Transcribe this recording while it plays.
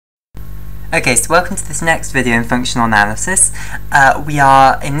Okay, so welcome to this next video in functional analysis.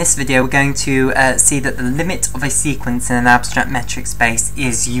 In this video we're going to see that the limit of a sequence in an abstract metric space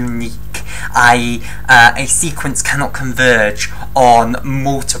is unique, i.e. a sequence cannot converge on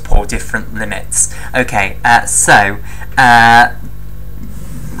multiple different limits. Okay, so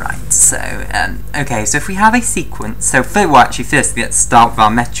if we have a sequence, firstly let's start with our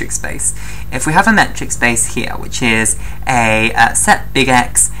metric space. If we have a metric space here, which is a set big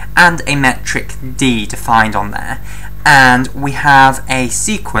X and a metric D defined on there, and we have a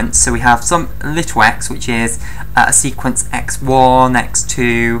sequence, so we have some little x, which is a sequence x1,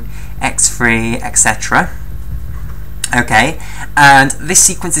 x2, x3, etc. Okay, and this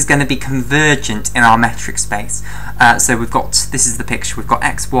sequence is going to be convergent in our metric space. So we've got, this is the picture, we've got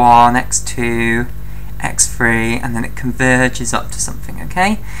x1, x2, x3, and then it converges up to something,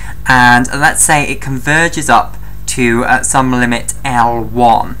 okay? And let's say it converges up to some limit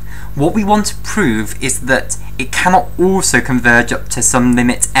L1. What we want to prove is that it cannot also converge up to some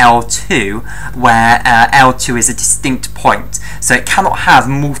limit L2, where L2 is a distinct point. So it cannot have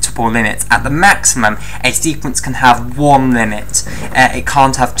multiple limits. At the maximum, a sequence can have one limit. It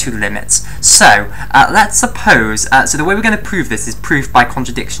can't have two limits. So let's suppose, so the way we're going to prove this is proof by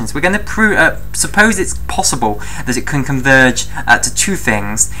contradictions. We're going to suppose it's possible that it can converge to two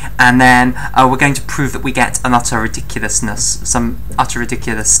things, and then we're going to prove that we get an utter ridiculousness, some utter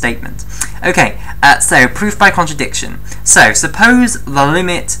ridiculous statement. Okay, so proof by contradiction. So suppose the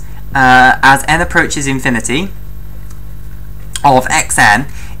limit as n approaches infinity of xn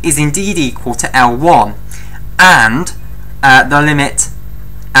is indeed equal to L1, and the limit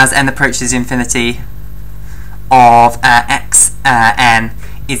as n approaches infinity of xn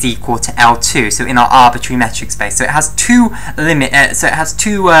is equal to L2. So in our arbitrary metric space, so it has two limits,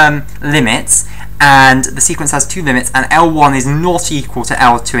 and the sequence has two limits, and L1 is not equal to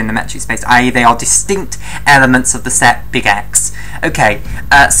L2 in the metric space, i.e. they are distinct elements of the set big X. Okay,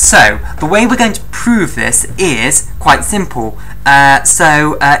 so the way we're going to prove this is quite simple.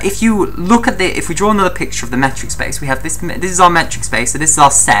 If you look at if we draw another picture of the metric space, we have this is our metric space, so this is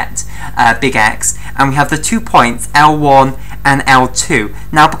our set, big X, and we have the 2 points, L1 and L2.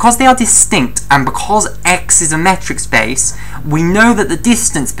 Now, because they are distinct, and because X is a metric space, we know that the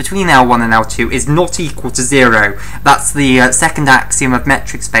distance between L1 and L2 is not equal to 0. That's the second axiom of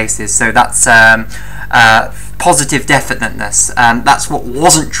metric spaces, so that's positive definiteness. That's what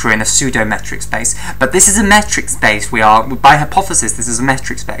wasn't true in a pseudo-metric space, but this is a metric space. By hypothesis, this is a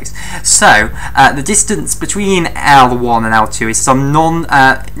metric space. So the distance between L1 and L2 is some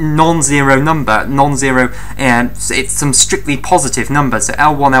non-zero number, it's some strictly positive number, so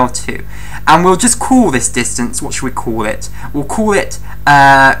L1, L2. And we'll just call this distance, what should we call it? We'll call it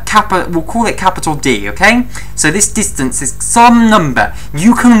capital D, okay? So this distance is some number.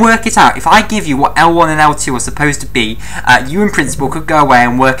 You can work it out. If I give you what L1 and L2 are supposed to be, you in principle could go away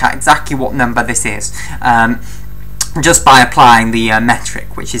and work out exactly what number this is, just by applying the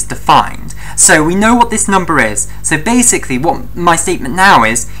metric which is defined. So we know what this number is. So basically what my statement now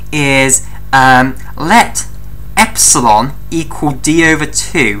is let epsilon equal d over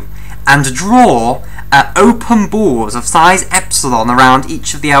 2, and draw open balls of size epsilon around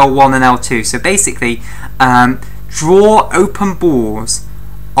each of the L1 and L2. So basically, draw open balls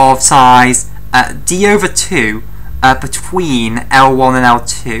of size d over 2 between L1 and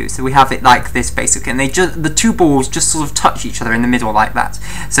L2. So we have it like this basically, and the two balls just sort of touch each other in the middle like that.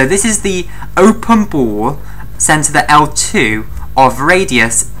 So this is the open ball sent to the L2 of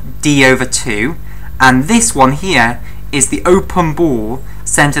radius d over 2, and this one here is the open ball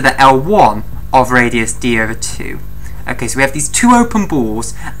sent to the L1 of radius d over 2. Okay, so we have these two open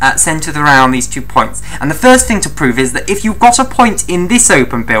balls centered around these 2 points. And the first thing to prove is that if you've got a point in this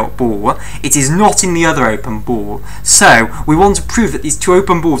open ball, it is not in the other open ball. So we want to prove that these two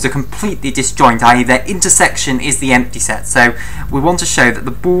open balls are completely disjoint, i.e. their intersection is the empty set. So we want to show that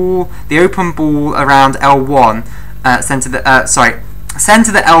the open ball around L1 sent to the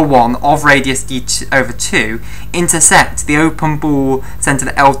L1 of radius d over 2 intersect the open ball sent to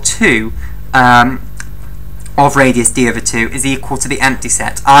the L2 of radius d over 2 is equal to the empty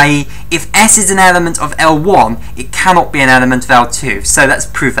set, i.e. if S is an element of L1, it cannot be an element of L2. So let's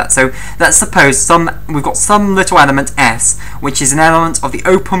prove that. So let's suppose we've got some little element S, which is an element of the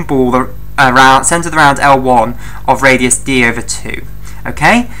open ball centered around L1 of radius d over 2.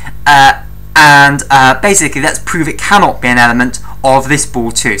 Okay? Basically let's prove it cannot be an element of this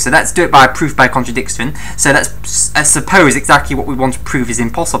ball too. So let's do it by a proof by contradiction. So let's suppose exactly what we want to prove is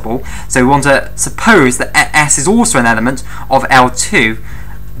impossible. So we want to suppose that S is also an element of L2,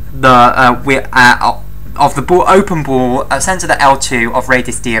 open ball centred at L2 of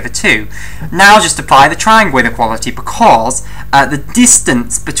radius d over 2. Now just apply the triangle inequality, because the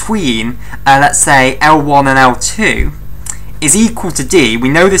distance between, let's say, L1 and L2 is equal to d. We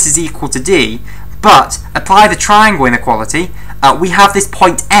know this is equal to d, but apply the triangle inequality. We have this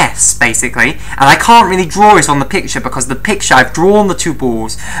point S, basically, and I can't really draw it on the picture because the picture, I've drawn the two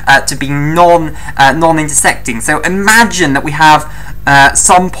balls to be non-intersecting. So imagine that we have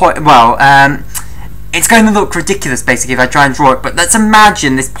some point, well, it's going to look ridiculous, basically, if I try and draw it, but let's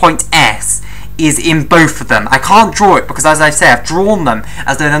imagine this point S is in both of them. I can't draw it because, as I say, I've drawn them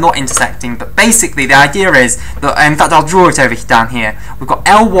as though they're not intersecting, but basically the idea is that, in fact, I'll draw it over down here. We've got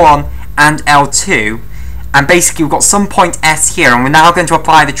L1 and L2, and basically we've got some point S here, and we're now going to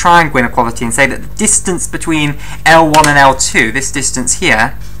apply the triangle inequality and say that the distance between L1 and L2, this distance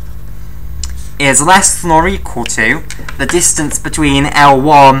here, is less than or equal to the distance between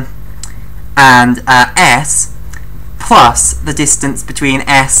L1 and S plus the distance between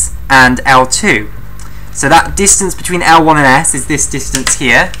S and L2. So that distance between L1 and S is this distance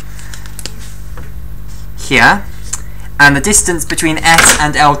here, and the distance between S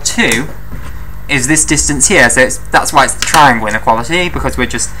and L2 is this distance here. So that's why it's the triangle inequality, because we're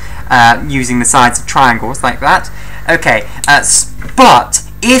just using the sides of triangles like that. Okay, but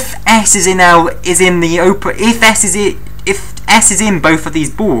if S is in if S is in both of these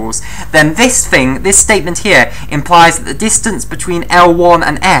balls, then this statement here implies that the distance between L1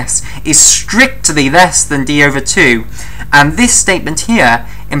 and S is strictly less than d over 2, and this statement here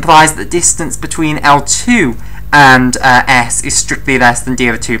implies that the distance between L2 and S is strictly less than d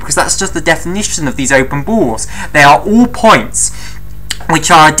over 2, because that's just the definition of these open balls. They are all points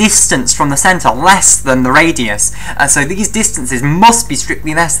which are a distance from the centre less than the radius. So these distances must be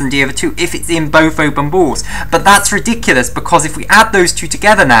strictly less than d over 2 if it's in both open balls. But that's ridiculous, because if we add those two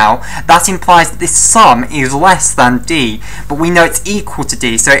together now, that implies that this sum is less than d, but we know it's equal to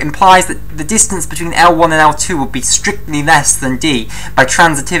d, so it implies that the distance between L1 and L2 will be strictly less than d by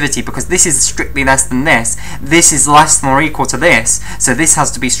transitivity, because this is strictly less than this is less than or equal to this, so this has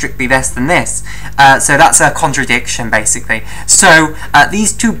to be strictly less than this. So that's a contradiction, basically. So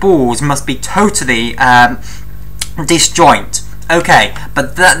these two balls must be totally disjoint. Okay,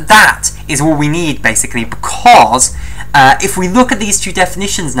 but that is all we need, basically, because if we look at these two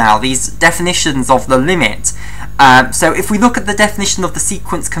definitions now, these definitions of the limit, so if we look at the definition of the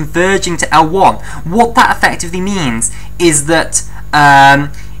sequence converging to L1, what that effectively means is that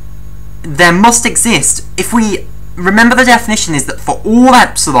there must exist, if we remember, the definition is that for all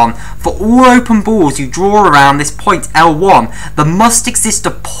epsilon, for all open balls you draw around this point L1, there must exist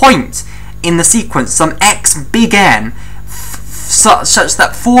a point in the sequence, some x big N, such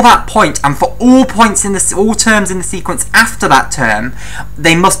that for that point and for all points in all terms in the sequence after that term,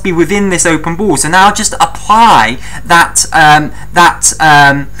 they must be within this open ball. So now just apply that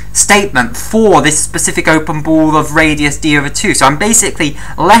statement for this specific open ball of radius d over 2. So I'm basically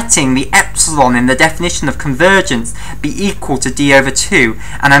letting the epsilon in the definition of convergence be equal to d over 2,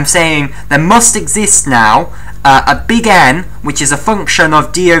 and I'm saying there must exist now a big N, which is a function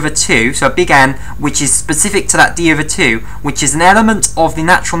of d over 2, so a big N which is specific to that d over 2, which is an element of the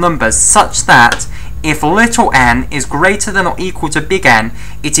natural numbers, such that if little n is greater than or equal to big N,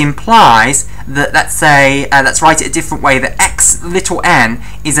 it implies that, let's say, let's write it a different way, that x little n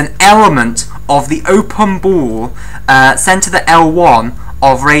is an element of the open ball centred at L1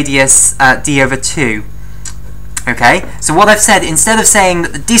 of radius d over 2. Okay, so what I've said, instead of saying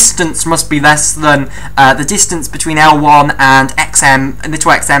that the distance must be less than the distance between L1 and xm,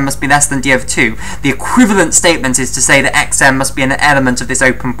 little xm must be less than d over 2, the equivalent statement is to say that xm must be an element of this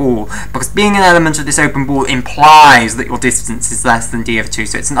open ball, because being an element of this open ball implies that your distance is less than d over 2,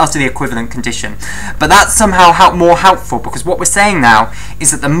 so it's an utterly equivalent condition. But that's somehow more helpful, because what we're saying now is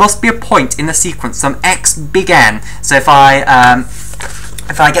that there must be a point in the sequence, some x big N. So if I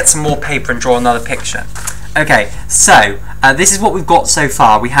get some more paper and draw another picture. Okay, so this is what we've got so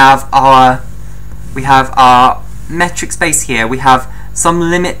far. We have our metric space here. We have some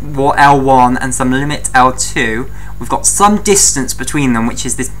limit L1 and some limit L2. We've got some distance between them, which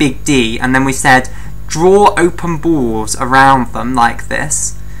is this big D, and then we said draw open balls around them like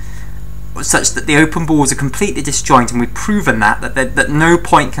this, such that the open balls are completely disjoint, and we've proven that no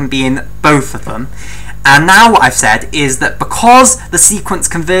point can be in both of them. And now what I've said is that because the sequence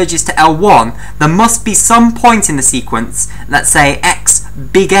converges to L1, there must be some point in the sequence, let's say x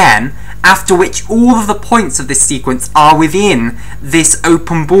big N, after which all of the points of this sequence are within this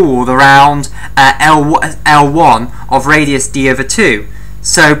open ball around L1 of radius d over 2.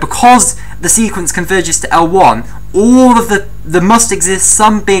 So because the sequence converges to L1, there must exist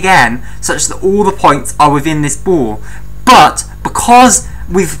some big N such that all the points are within this ball. But because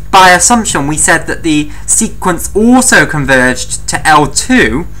by assumption we said that the sequence also converged to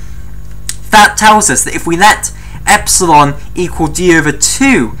L2, that tells us that if we let epsilon equal d over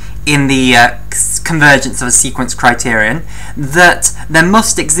 2 in the convergence of a sequence criterion, that there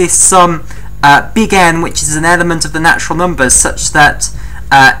must exist some big N which is an element of the natural numbers, such that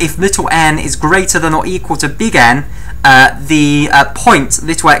if little n is greater than or equal to big N, the point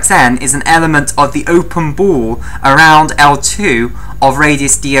little xn is an element of the open ball around L2 of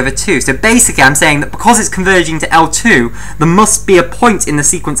radius d over 2. So basically I'm saying that because it's converging to L2, there must be a point in the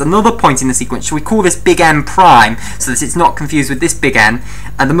sequence, another point in the sequence. Shall we call this big N prime so that it's not confused with this big N?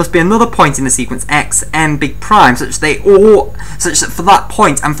 And there must be another point in the sequence xn big prime such that for that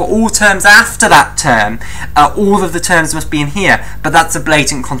point and for all terms after that term, all of the terms must be in here. But that's a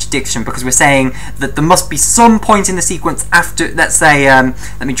blatant contradiction, because we're saying that there must be some point in the sequence after, let's say,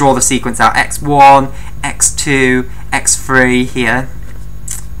 let me draw the sequence out, x1, x2, x3 here,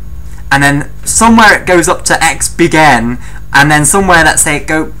 and then somewhere it goes up to x big N, and then somewhere, let's say, it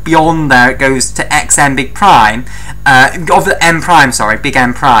go beyond there, it goes to xn big prime, of the n prime, sorry, big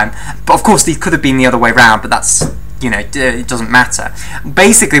N prime. But of course these could have been the other way around, but that's, you know, it doesn't matter.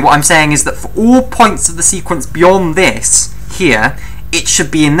 Basically what I'm saying is that for all points of the sequence beyond this here, it should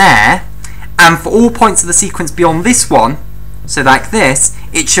be in there, and for all points of the sequence beyond this one, so like this,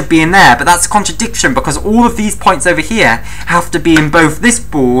 it should be in there. But that's a contradiction, because all of these points over here have to be in both this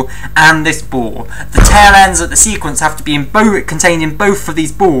ball and this ball. The tail ends of the sequence have to be contained in both of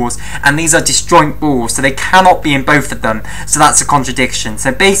these balls, and these are disjoint balls, so they cannot be in both of them. So that's a contradiction.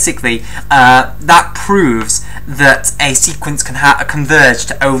 So basically, that proves that a sequence can converge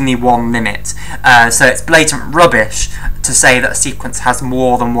to only one limit. So it's blatant rubbish to say that a sequence has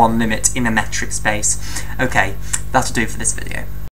more than one limit in a metric space. Okay, that'll do for this video.